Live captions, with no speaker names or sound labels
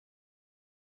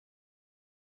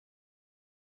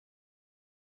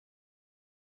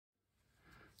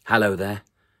Hello there,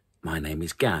 my name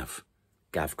is Gav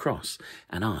Cross,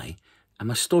 and I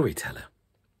am a storyteller.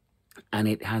 And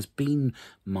it has been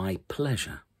my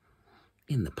pleasure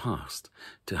in the past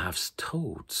to have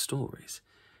told stories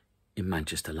in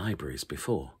Manchester libraries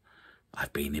before.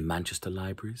 I've been in Manchester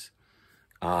libraries.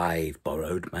 I've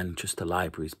borrowed Manchester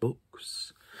libraries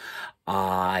books.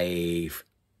 I've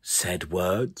said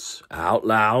words out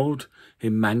loud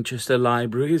in Manchester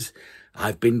libraries.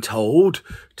 I've been told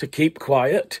to keep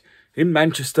quiet in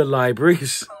Manchester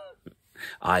libraries.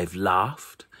 I've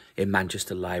laughed in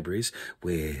Manchester libraries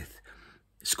with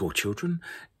school children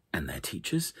and their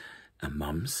teachers and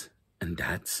mums and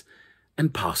dads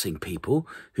and passing people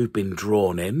who've been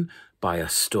drawn in by a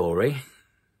story.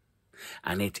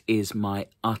 And it is my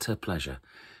utter pleasure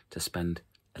to spend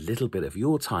a little bit of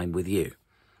your time with you,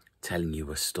 telling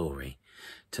you a story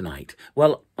tonight.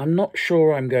 Well, I'm not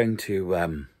sure I'm going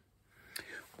to...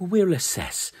 we'll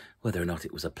assess whether or not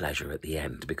it was a pleasure at the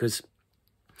end, because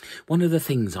one of the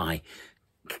things I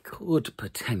could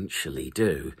potentially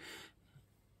do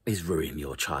is ruin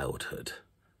your childhood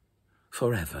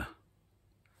forever.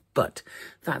 But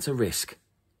that's a risk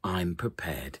I'm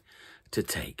prepared to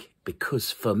take, because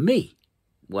for me,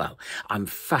 well, I'm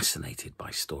fascinated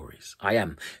by stories. I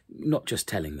am, not just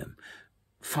telling them,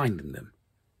 finding them,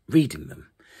 reading them,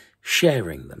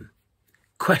 sharing them,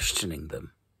 questioning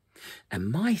them.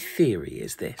 And my theory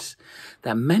is this,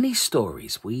 that many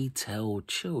stories we tell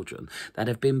children that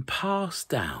have been passed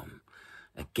down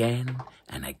again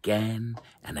and again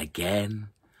and again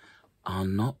are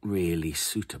not really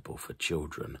suitable for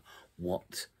children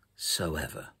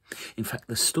whatsoever. In fact,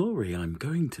 the story I'm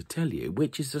going to tell you,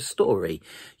 which is a story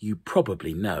you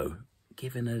probably know,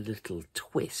 given a little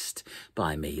twist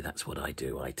by me, that's what I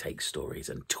do, I take stories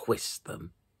and twist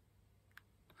them.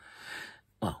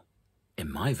 Well,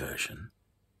 in my version,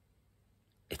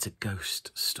 it's a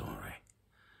ghost story.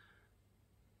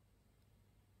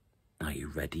 Are you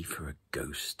ready for a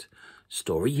ghost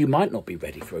story? You might not be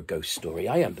ready for a ghost story.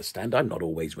 I understand. I'm not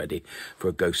always ready for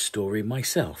a ghost story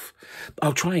myself.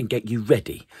 I'll try and get you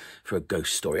ready for a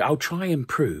ghost story. I'll try and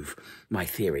prove my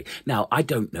theory. Now, I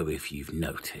don't know if you've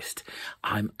noticed,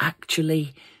 I'm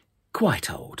actually quite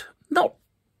old. Not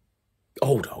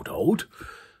old.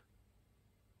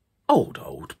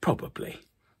 Old, probably.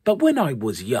 But when I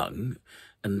was young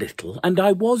and little, and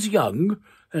I was young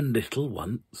and little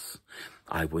once,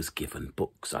 I was given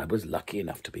books. I was lucky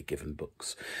enough to be given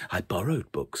books. I borrowed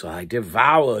books. I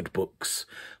devoured books.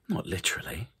 Not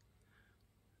literally.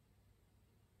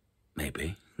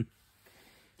 Maybe.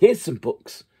 Here's some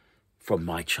books from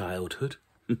my childhood.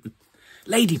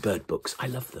 Ladybird books. I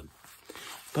love them.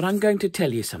 But I'm going to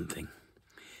tell you something.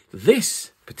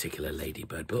 This particular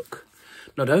Ladybird book,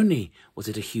 not only was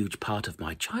it a huge part of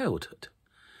my childhood,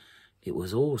 it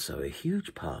was also a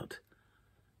huge part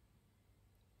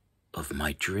of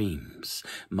my dreams,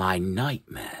 my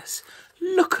nightmares.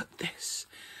 Look at this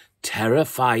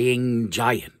terrifying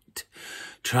giant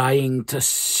trying to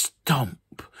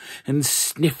stomp and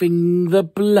sniffing the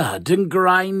blood and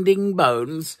grinding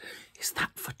bones. Is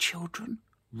that for children?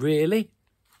 Really?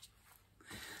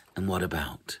 And what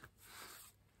about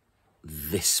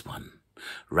this one?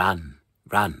 Run,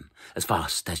 as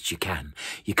fast as you can.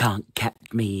 You can't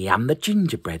catch me, I'm the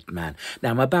gingerbread man.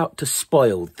 Now, I'm about to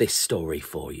spoil this story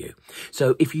for you.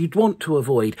 So if you'd want to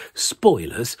avoid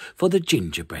spoilers for the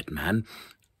gingerbread man,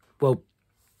 well,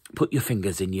 put your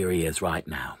fingers in your ears right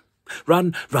now.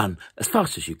 Run, as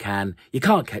fast as you can. You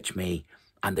can't catch me,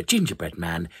 and the gingerbread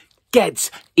man gets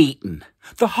eaten.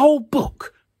 The whole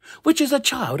book, which as a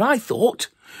child I thought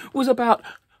was about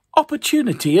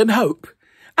opportunity and hope,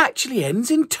 actually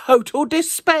ends in total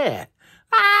despair.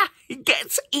 He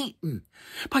gets eaten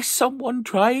by someone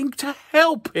trying to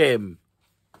help him.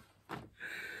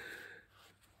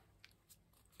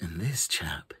 And this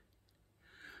chap,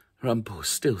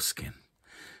 Rumpelstiltskin,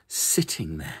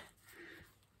 sitting there,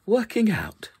 working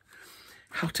out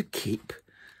how to keep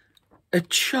a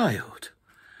child,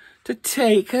 to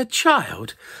take a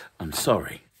child. I'm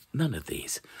sorry, none of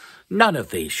these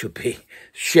should be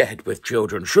shared with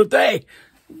children, should they?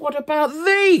 What about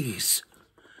these?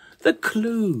 The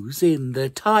clues in the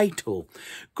title.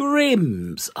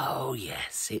 Grimm's. Oh,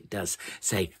 yes, it does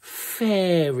say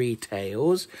fairy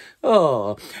tales.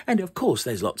 Oh, and of course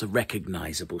there's lots of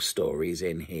recognisable stories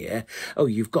in here. Oh,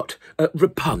 you've got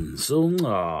Rapunzel.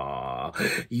 Ah,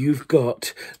 you've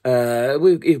got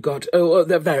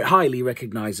the very highly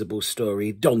recognisable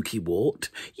story, Donkey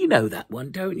Wart. You know that one,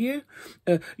 don't you?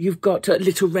 You've got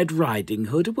Little Red Riding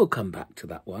Hood. We'll come back to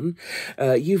that one.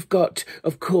 You've got,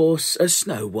 of course,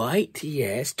 Snow White.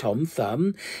 Yes, Tom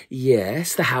Thumb.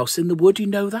 Yes, The House in the Wood. You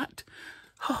know that?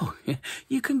 Oh,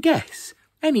 you can guess.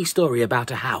 Any story about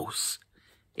a house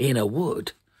in a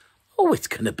wood. Oh, it's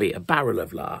going to be a barrel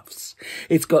of laughs.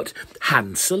 It's got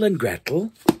Hansel and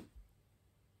Gretel.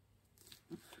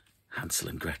 Hansel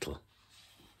and Gretel.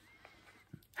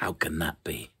 How can that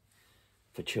be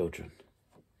for children?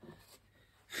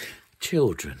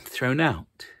 Children thrown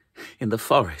out in the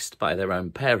forest by their own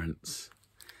parents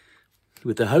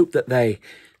with the hope that I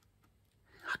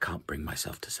can't bring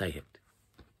myself to say it.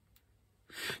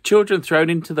 Children thrown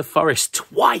into the forest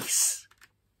twice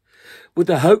with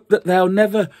the hope that they'll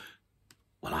never...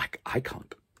 Well, I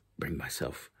can't bring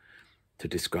myself to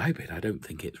describe it. I don't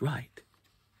think it's right.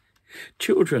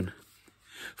 Children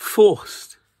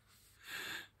forced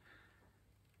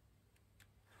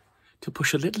to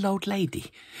push a little old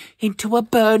lady into a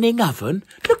burning oven.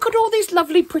 Look at all these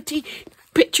lovely, pretty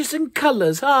pictures and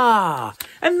colours.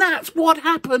 And that's what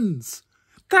happens.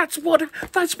 That's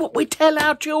what we tell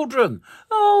our children.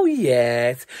 Oh,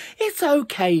 yes, it's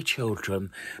okay, children,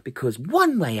 because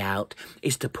one way out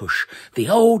is to push the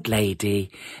old lady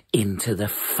into the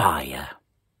fire.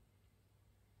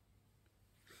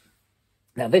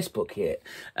 Now, this book here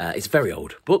is a very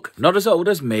old book, not as old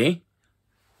as me.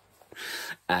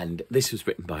 And this was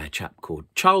written by a chap called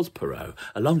Charles Perrault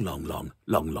a long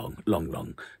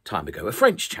time ago, a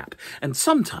French chap. And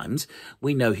sometimes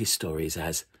we know his stories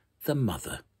as the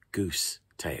Mother Goose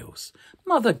Tales.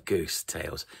 Mother Goose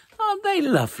Tales. Aren't they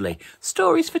lovely?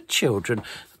 Stories for children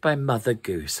by Mother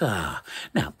Goose. Now,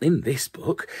 in this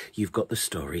book, you've got the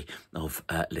story of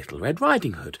Little Red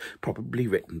Riding Hood, probably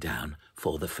written down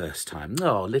for the first time.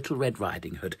 Oh, Little Red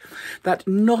Riding Hood. That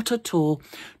not at all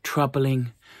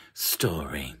troubling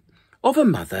story of a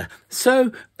mother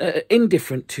so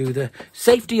indifferent to the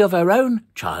safety of her own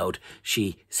child,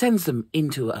 she sends them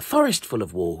into a forest full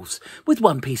of wolves with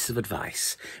one piece of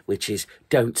advice, which is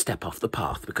don't step off the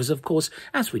path, because, of course,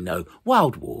 as we know,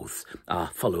 wild wolves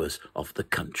are followers of the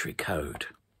country code.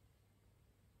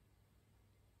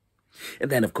 And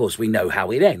then, of course, we know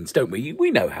how it ends, don't we? We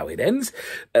know how it ends.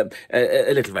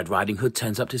 Little Red Riding Hood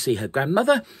turns up to see her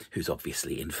grandmother, who's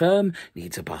obviously infirm,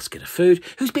 needs a basket of food,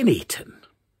 who's been eaten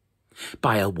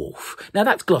by a wolf. Now,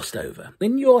 that's glossed over.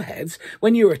 In your heads,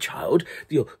 when you're a child,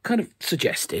 you're kind of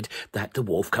suggested that the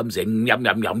wolf comes in, yum,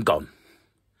 yum, yum, gone.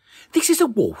 This is a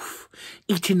wolf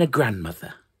eating a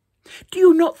grandmother. Do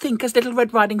you not think as Little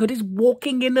Red Riding Hood is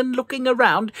walking in and looking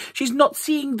around, she's not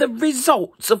seeing the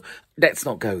results of... Let's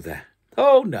not go there.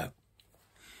 Oh, no.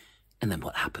 And then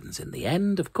what happens in the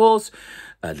end, of course,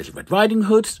 Little Red Riding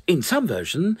Hood, in some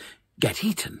version, get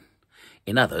eaten.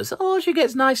 In others, she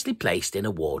gets nicely placed in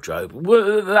a wardrobe.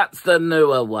 That's the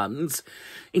newer ones.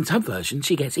 In some versions,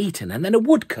 she gets eaten, and then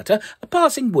a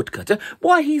passing woodcutter,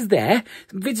 while he's there,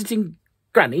 visiting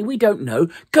Granny, we don't know,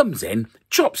 comes in,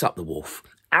 chops up the wolf.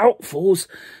 Out falls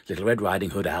Little Red Riding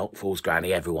Hood, out falls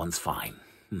Granny, everyone's fine.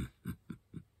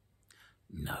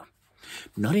 No,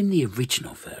 not in the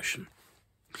original version.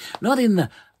 Not in the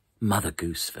Mother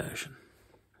Goose version.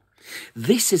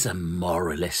 This is a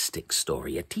moralistic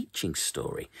story, a teaching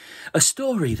story. A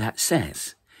story that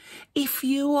says, if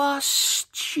you are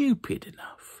stupid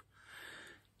enough,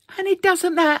 and it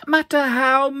doesn't matter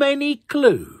how many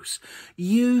clues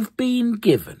you've been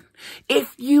given,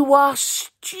 if you are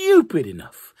stupid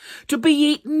enough to be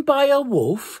eaten by a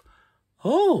wolf,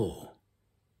 oh,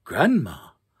 Grandma,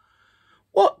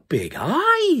 what big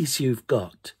eyes you've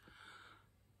got.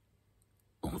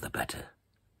 All the better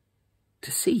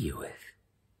to see you with,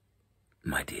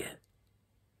 my dear.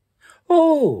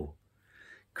 Oh,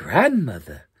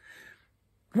 Grandmother,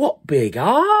 what big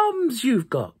arms you've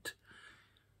got.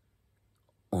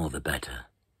 All the better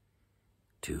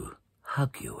to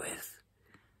hug you with,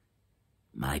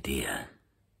 my dear.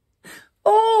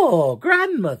 Oh,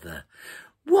 Grandmother,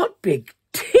 what big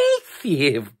teeth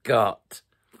you've got.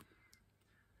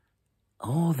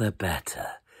 All the better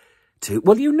to...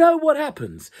 Well, you know what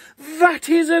happens. That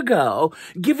is a girl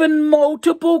given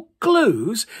multiple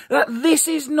clues that this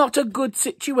is not a good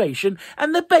situation,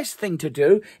 and the best thing to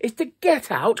do is to get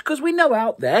out, because we know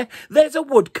out there's a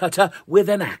woodcutter with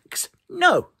an axe.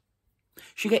 No,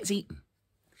 she gets eaten.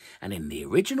 And in the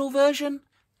original version,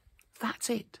 that's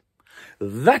it.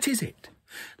 That is it.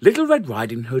 Little Red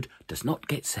Riding Hood does not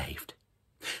get saved.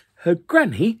 Her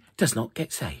granny does not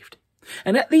get saved.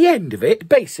 And at the end of it,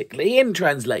 basically, in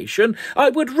translation, I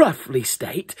would roughly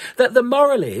state that the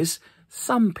moral is,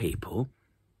 some people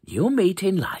you'll meet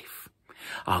in life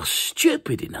are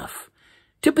stupid enough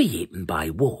to be eaten by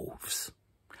wolves,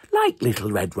 like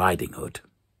Little Red Riding Hood.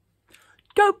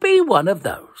 Don't be one of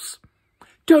those.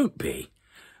 Don't be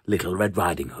Little Red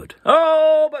Riding Hood.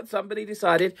 Oh, but somebody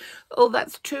decided, oh,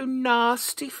 that's too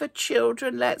nasty for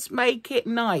children. Let's make it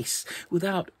nice,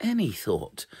 without any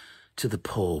thought to the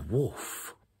poor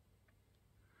wolf.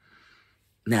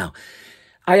 Now,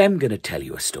 I am going to tell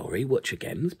you a story, which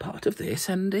again is part of this,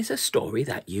 and is a story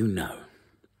that you know.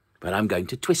 But I'm going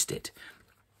to twist it.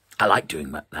 I like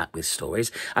doing that with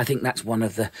stories. I think that's one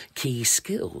of the key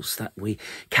skills that we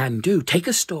can do. Take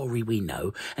a story we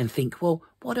know and think, well,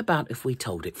 what about if we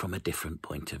told it from a different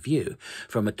point of view?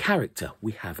 From a character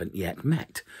we haven't yet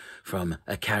met. From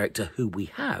a character who we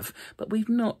have, but we've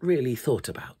not really thought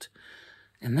about.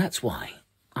 And that's why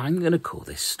I'm going to call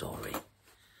this story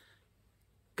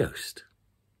Ghost.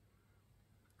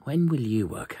 When will you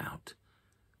work out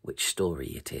which story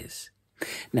it is?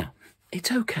 Now,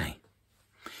 it's okay.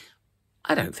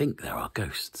 I don't think there are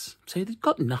ghosts, so you've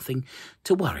got nothing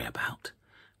to worry about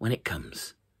when it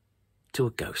comes to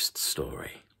a ghost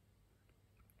story.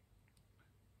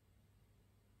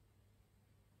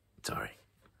 Sorry.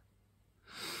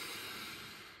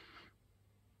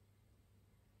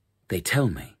 They tell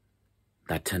me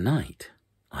that tonight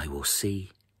I will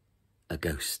see a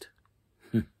ghost.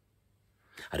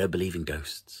 I don't believe in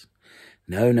ghosts.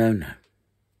 No, no, no.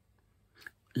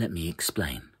 Let me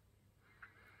explain.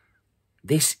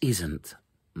 This isn't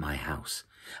my house.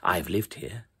 I've lived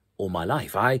here all my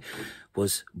life. I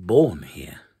was born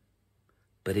here.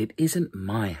 But it isn't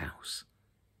my house.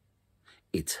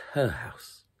 It's her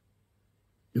house.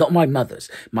 Not my mother's.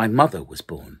 My mother was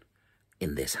born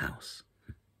in this house.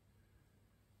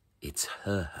 It's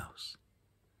her house.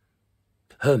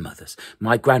 Her mother's.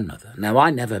 My grandmother. Now, I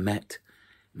never met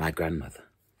my grandmother.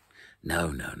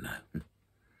 No, no, no.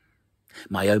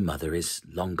 My own mother is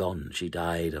long gone. She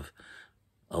died of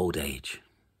old age.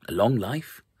 A long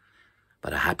life,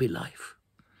 but a happy life.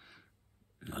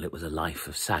 Well, it was a life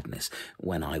of sadness.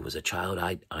 When I was a child,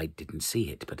 I didn't see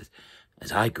it, but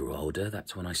as I grew older,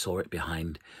 that's when I saw it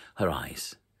behind her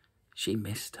eyes. She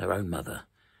missed her own mother,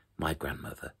 my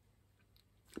grandmother.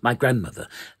 My grandmother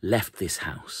left this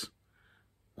house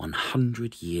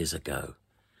 100 years ago,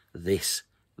 this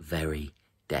very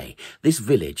day. This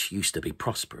village used to be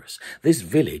prosperous. This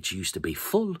village used to be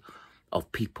full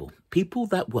of people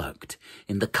that worked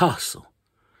in the castle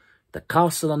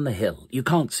on the hill. You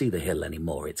can't see the hill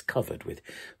anymore. It's covered with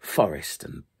forest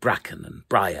and bracken and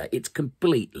briar. It's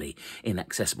completely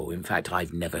inaccessible. In fact,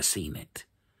 I've never seen it.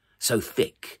 So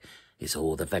thick is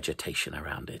all the vegetation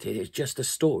around it. It is just a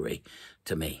story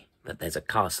to me that there's a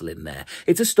castle in there.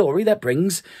 It's a story that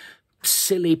brings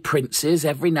silly princes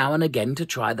every now and again to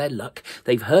try their luck.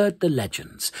 They've heard the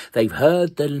legends. They've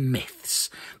heard the myths.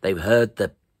 They've heard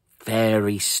the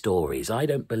fairy stories. I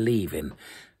don't believe in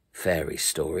fairy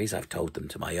stories. I've told them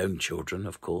to my own children,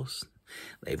 of course.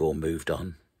 They've all moved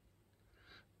on.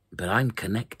 But I'm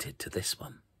connected to this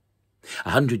one.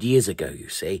 100 years ago, you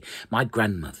see, my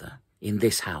grandmother in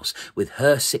this house with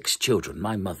her 6 children,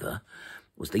 my mother,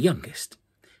 was the youngest.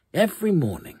 Every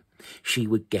morning, she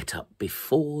would get up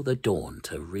before the dawn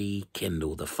to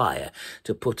rekindle the fire,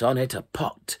 to put on it a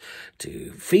pot,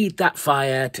 to feed that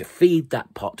fire, to feed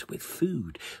that pot with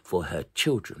food for her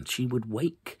children. She would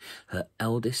wake her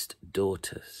eldest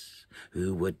daughters,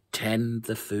 who would tend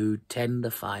the food, tend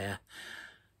the fire,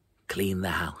 clean the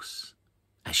house,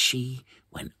 as she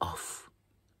went off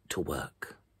to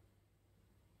work.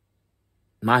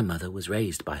 My mother was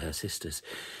raised by her sisters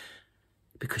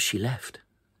because she left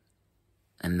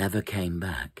and never came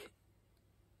back.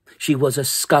 She was a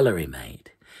scullery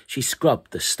maid. She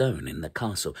scrubbed the stone in the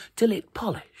castle till it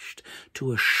polished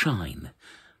to a shine.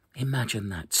 Imagine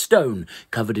that, stone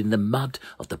covered in the mud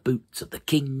of the boots of the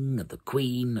king, of the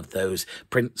queen, of those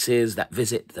princes that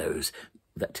visit, those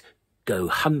that go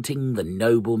hunting, the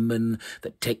noblemen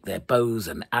that take their bows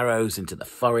and arrows into the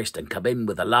forest and come in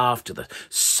with a laugh, to the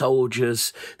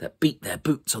soldiers that beat their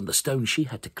boots on the stone. She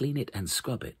had to clean it and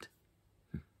scrub it.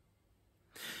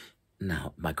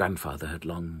 Now, my grandfather had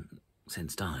long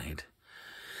since died.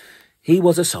 He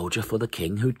was a soldier for the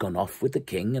king who'd gone off with the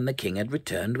king, and the king had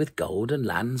returned with gold and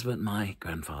lands, but my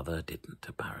grandfather didn't,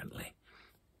 apparently.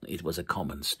 It was a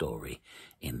common story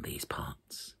in these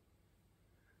parts.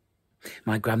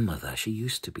 My grandmother, she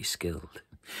used to be skilled.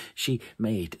 She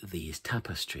made these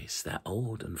tapestries. They're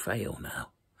old and frail now,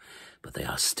 but they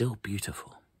are still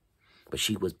beautiful. But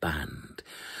she was banned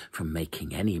from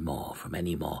making any more, from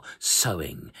any more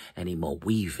sewing, any more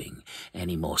weaving,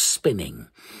 any more spinning.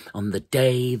 On the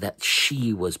day that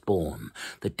she was born,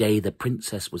 the day the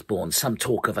princess was born, some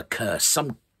talk of a curse,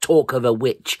 some talk of a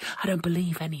witch. I don't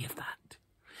believe any of that.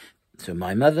 So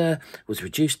my mother was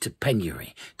reduced to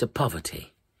penury, to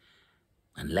poverty,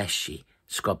 unless she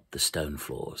scrubbed the stone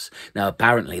floors. Now,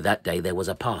 apparently that day there was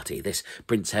a party. This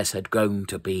princess had grown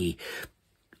to be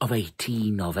of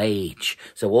 18 of age.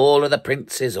 So all of the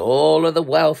princes, all of the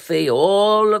wealthy,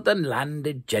 all of the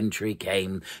landed gentry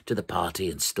came to the party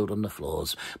and stood on the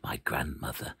floors my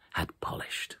grandmother had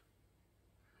polished.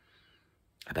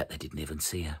 I bet they didn't even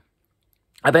see her.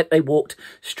 I bet they walked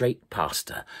straight past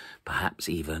her, perhaps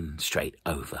even straight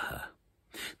over her.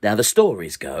 Now, the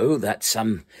stories go that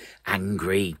some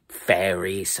angry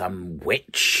fairy, some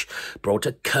witch, brought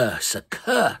a curse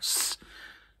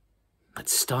that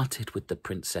started with the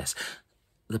princess.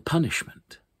 The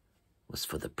punishment was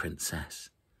for the princess.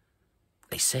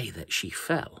 They say that she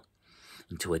fell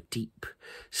into a deep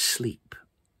sleep,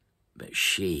 but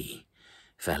she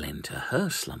fell into her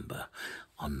slumber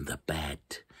on the bed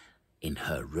in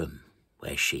her room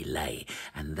where she lay,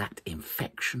 and that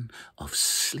infection of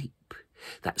sleep,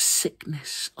 that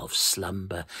sickness of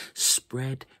slumber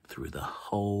spread through the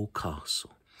whole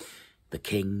castle. The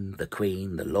king, the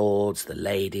queen, the lords, the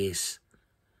ladies,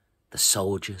 the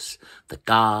soldiers, the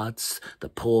guards, the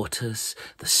porters,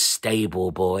 the stable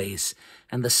boys,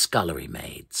 and the scullery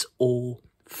maids all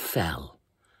fell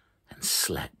and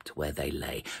slept where they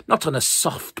lay, not on a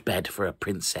soft bed for a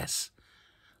princess,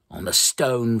 on the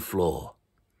stone floor.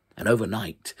 And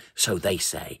overnight, so they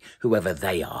say, whoever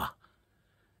they are,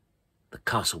 the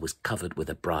castle was covered with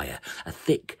a briar, a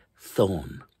thick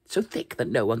thorn, so thick that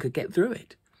no one could get through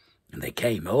it. And they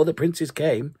came, all the princes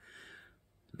came.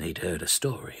 They'd heard a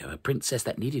story of a princess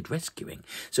that needed rescuing,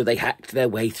 so they hacked their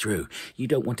way through. You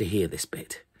don't want to hear this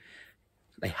bit.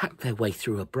 They hacked their way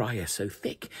through a briar so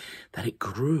thick that it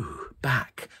grew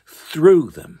back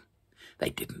through them. They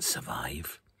didn't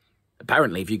survive.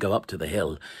 Apparently, if you go up to the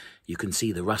hill, you can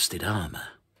see the rusted armour.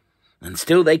 And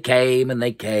still they came,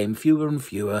 fewer and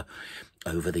fewer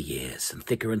over the years, and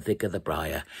thicker the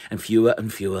briar, and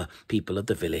fewer people of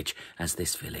the village as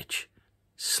this village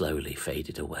slowly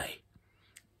faded away,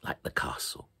 like the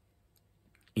castle,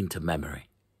 into memory.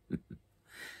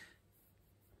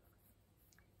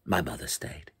 My mother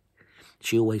stayed.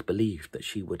 She always believed that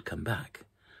she would come back,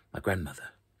 my grandmother.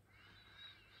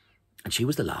 And she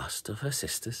was the last of her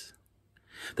sisters.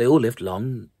 They all lived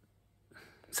long,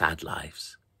 sad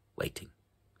lives, waiting.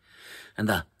 And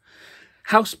the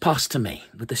house passed to me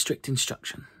with the strict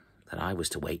instruction that I was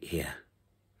to wait here.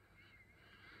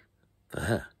 For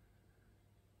her.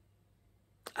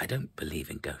 I don't believe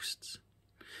in ghosts,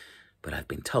 but I've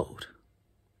been told.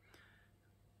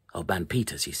 Old man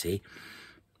Peters, you see,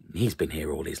 he's been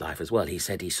here all his life as well. He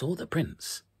said he saw the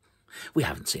prince. We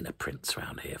haven't seen a prince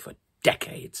round here for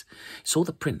decades. Saw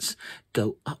the prince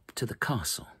go up to the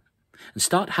castle and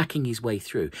start hacking his way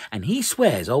through. And he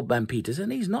swears, old man Peters,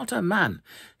 and he's not a man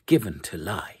given to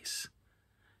lies.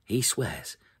 He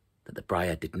swears that the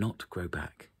briar did not grow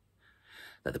back,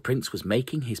 that the prince was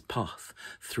making his path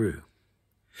through.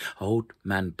 Old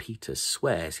man Peters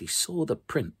swears he saw the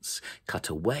prince cut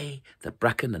away the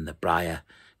bracken and the briar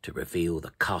to reveal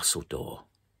the castle door.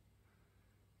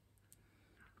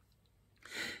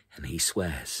 And he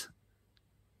swears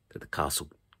that the castle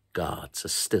guards are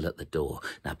still at the door.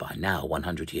 Now, by now,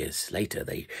 100 years later,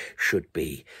 they should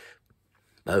be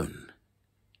bone,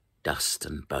 dust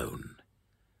and bone.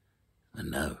 And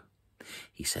no,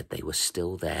 he said they were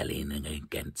still there leaning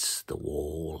against the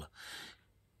wall,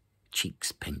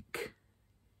 cheeks pink,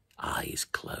 eyes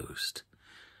closed,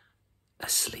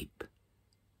 asleep.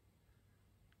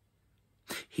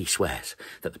 He swears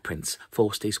that the prince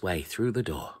forced his way through the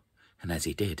door, and as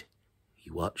he did, he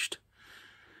watched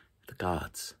the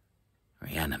guards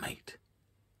reanimate,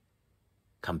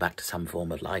 come back to some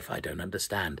form of life I don't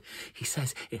understand. He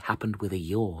says it happened with a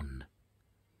yawn.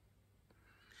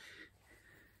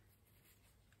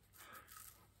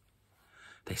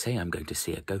 They say I'm going to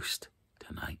see a ghost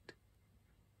tonight,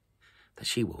 that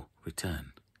she will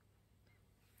return,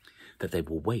 that they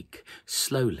will wake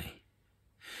slowly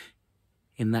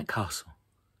in that castle,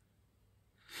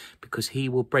 because he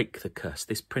will break the curse,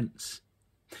 this prince,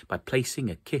 by placing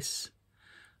a kiss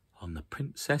on the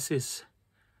princess's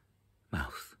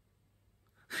mouth.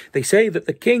 They say that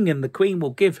the king and the queen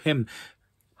will give him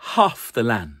half the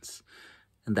lands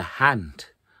and the hand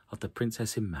of the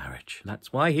princess in marriage.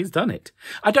 That's why he's done it.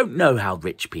 I don't know how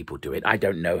rich people do it. I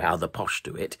don't know how the posh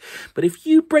do it. But if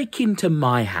you break into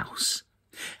my house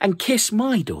and kiss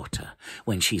my daughter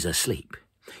when she's asleep,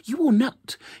 you will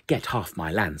not get half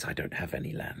my lands. I don't have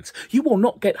any lands. You will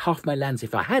not get half my lands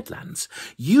if I had lands.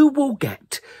 You will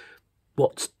get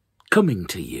what's coming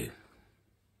to you.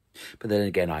 But then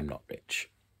again, I'm not rich.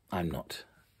 I'm not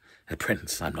a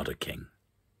prince. I'm not a king.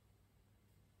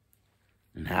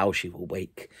 And how she will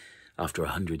wake After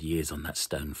 100 years on that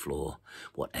stone floor,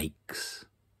 what aches,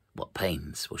 what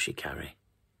pains will she carry?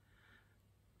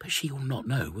 But she will not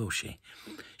know, will she?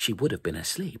 She would have been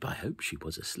asleep. I hope she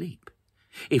was asleep.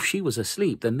 If she was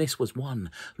asleep, then this was one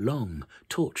long,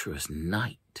 torturous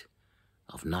night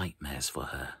of nightmares for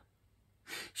her.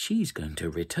 She's going to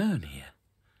return here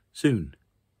soon.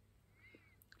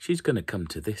 She's going to come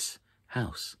to this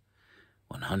house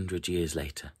 100 years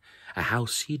later, a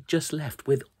house she'd just left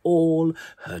with all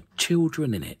her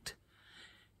children in it.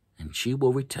 And she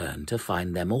will return to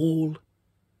find them all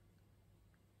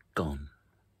gone.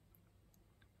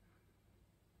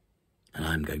 And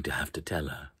I'm going to have to tell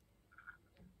her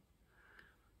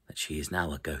that she is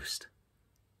now a ghost.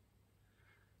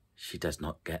 She does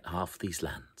not get half these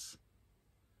lands.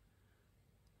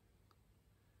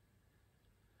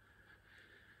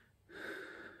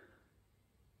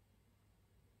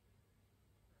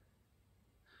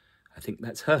 I think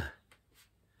that's her,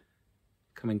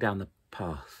 coming down the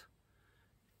path.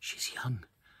 She's young.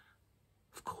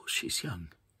 Of course she's young.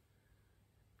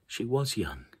 She was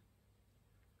young.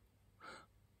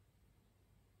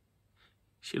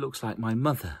 She looks like my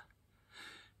mother.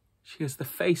 She has the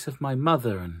face of my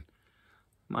mother and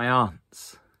my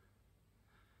aunts.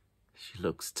 She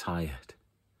looks tired.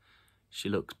 She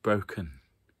looks broken.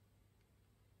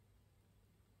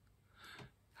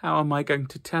 How am I going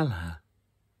to tell her?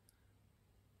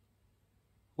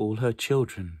 All her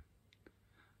children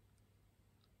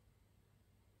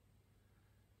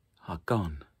are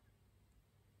gone.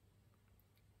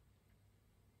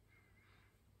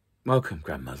 Welcome,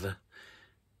 grandmother.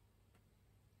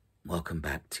 Welcome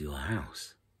back to your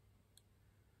house.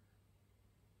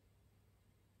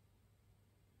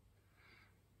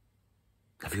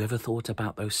 Have you ever thought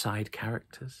about those side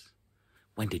characters?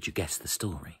 When did you guess the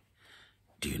story?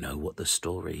 Do you know what the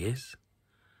story is?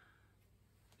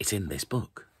 It's in this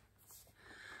book.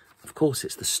 Of course,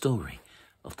 it's the story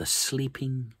of the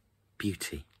Sleeping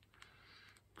Beauty.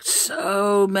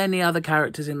 So many other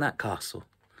characters in that castle.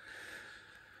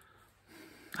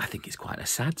 I think it's quite a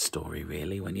sad story,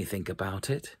 really, when you think about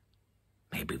it.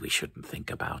 Maybe we shouldn't think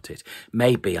about it.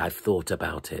 Maybe I've thought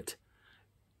about it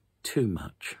too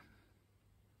much.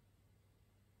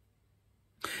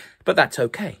 But that's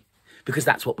okay, because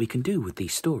that's what we can do with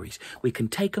these stories. We can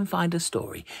take and find a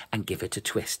story and give it a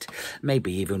twist.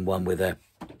 Maybe even one with a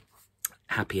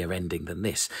happier ending than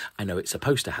this. I know it's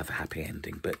supposed to have a happy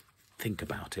ending, but think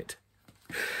about it.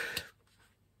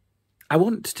 I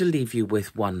want to leave you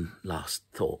with one last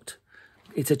thought.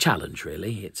 It's a challenge,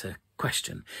 really. It's a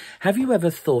question. Have you ever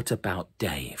thought about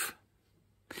Dave?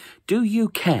 Do you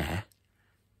care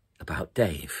about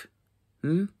Dave?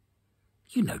 You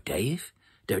know Dave,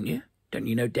 don't you? Don't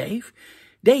you know Dave?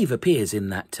 Dave appears in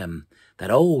that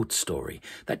old story,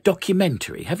 that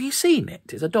documentary. Have you seen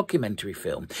it? It's a documentary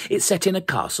film. It's set in a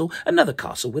castle, another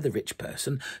castle with a rich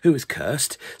person who is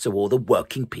cursed, so all the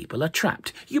working people are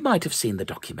trapped. You might have seen the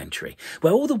documentary,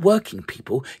 where all the working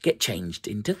people get changed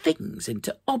into things,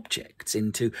 into objects,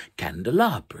 into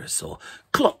candelabras or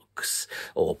clocks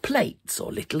or plates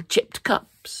or little chipped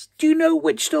cups. Do you know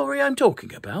which story I'm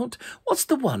talking about? What's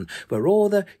the one where all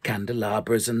the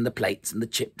candelabras and the plates and the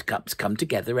chipped cups come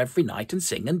together every night and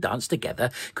sing and dance together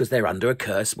because they're under a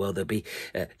curse? Well, they'll be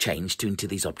changed into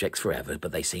these objects forever,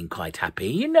 but they seem quite happy.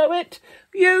 You know it?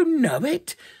 You know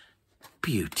it?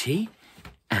 Beauty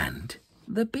and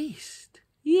the Beast.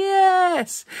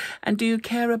 Yes. And do you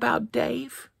care about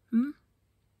Dave?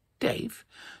 Dave?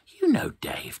 You know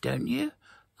Dave, don't you?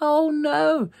 Oh,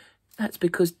 no, that's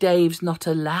because Dave's not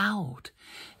allowed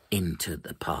into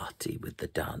the party with the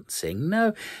dancing.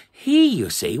 No, he, you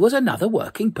see, was another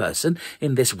working person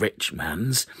in this rich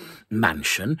man's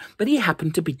mansion, but he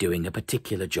happened to be doing a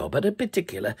particular job at a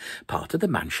particular part of the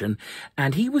mansion,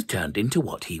 and he was turned into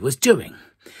what he was doing.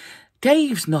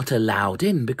 Dave's not allowed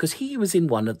in because he was in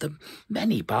one of the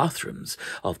many bathrooms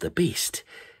of the Beast,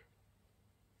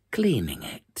 cleaning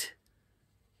it.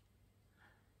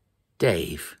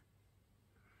 Dave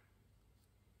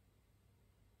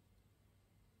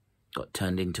got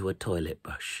turned into a toilet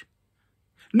brush.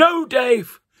 No,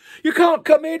 Dave! You can't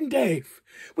come in, Dave!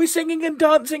 We're singing and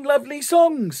dancing lovely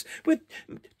songs with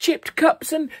chipped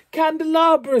cups and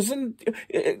candelabras and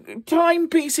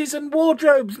timepieces and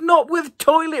wardrobes, not with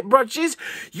toilet brushes.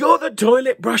 You're the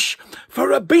toilet brush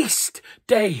for a beast,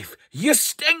 Dave. You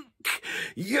stink!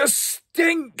 You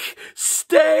stink!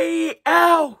 Stay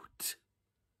out!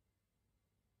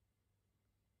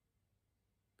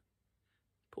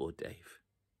 Poor Dave.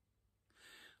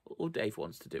 All Dave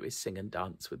wants to do is sing and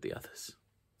dance with the others.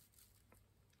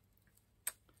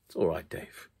 It's all right,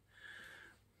 Dave.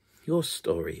 Your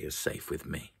story is safe with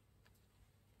me.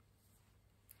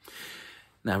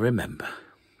 Now remember,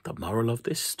 the moral of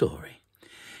this story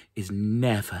is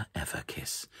never ever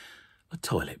kiss a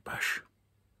toilet brush.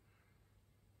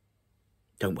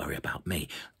 Don't worry about me.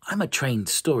 I'm a trained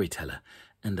storyteller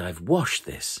and I've washed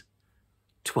this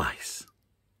twice.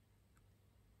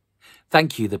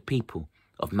 Thank you, the people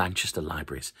of Manchester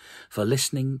Libraries, for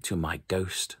listening to my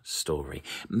ghost story.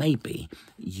 Maybe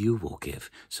you will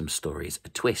give some stories a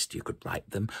twist. You could write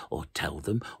them or tell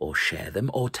them or share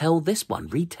them or tell this one.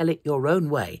 Retell it your own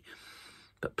way.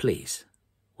 But please,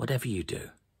 whatever you do,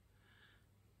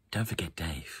 don't forget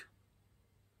Dave.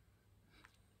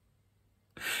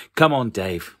 Come on,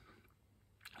 Dave.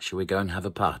 Shall we go and have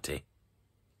a party?